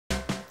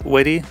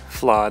Witty,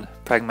 flawed,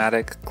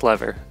 pragmatic,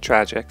 clever,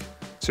 tragic.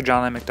 Sir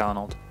John A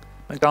Macdonald.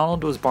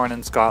 Macdonald was born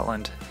in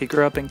Scotland. He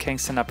grew up in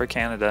Kingston, Upper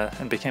Canada,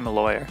 and became a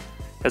lawyer.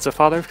 As a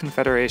father of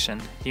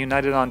Confederation, he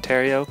united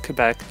Ontario,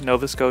 Quebec,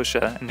 Nova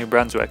Scotia, and New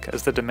Brunswick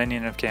as the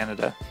Dominion of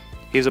Canada.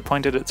 He was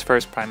appointed its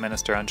first Prime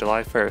Minister on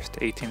July 1,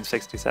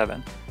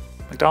 1867.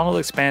 Macdonald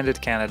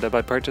expanded Canada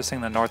by purchasing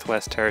the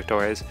Northwest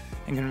Territories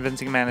and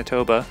convincing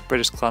Manitoba,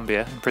 British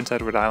Columbia, and Prince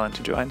Edward Island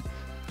to join.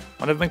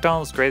 One of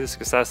Macdonald's greatest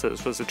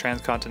successes was the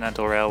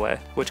Transcontinental Railway,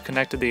 which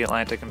connected the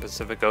Atlantic and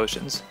Pacific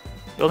Oceans.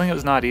 Building it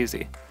was not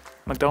easy.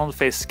 Macdonald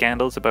faced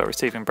scandals about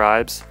receiving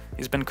bribes.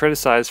 He's been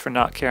criticized for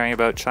not caring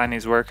about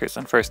Chinese workers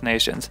and First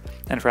Nations,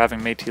 and for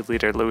having Métis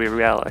leader Louis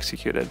Riel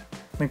executed.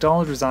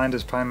 Macdonald resigned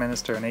as Prime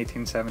Minister in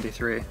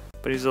 1873,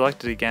 but he was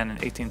elected again in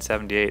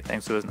 1878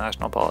 thanks to his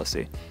national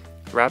policy: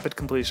 rapid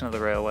completion of the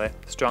railway,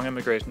 strong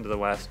immigration to the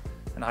west,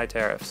 and high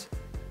tariffs.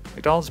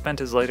 Macdonald spent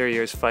his later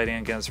years fighting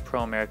against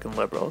pro-American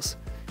liberals.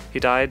 He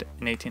died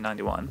in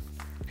 1891.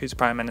 He was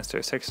Prime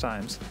Minister 6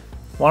 times.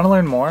 Want to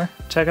learn more?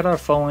 Check out our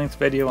full-length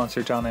video on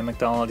Sir John A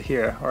Macdonald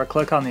here, or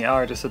click on the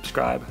hour to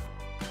subscribe.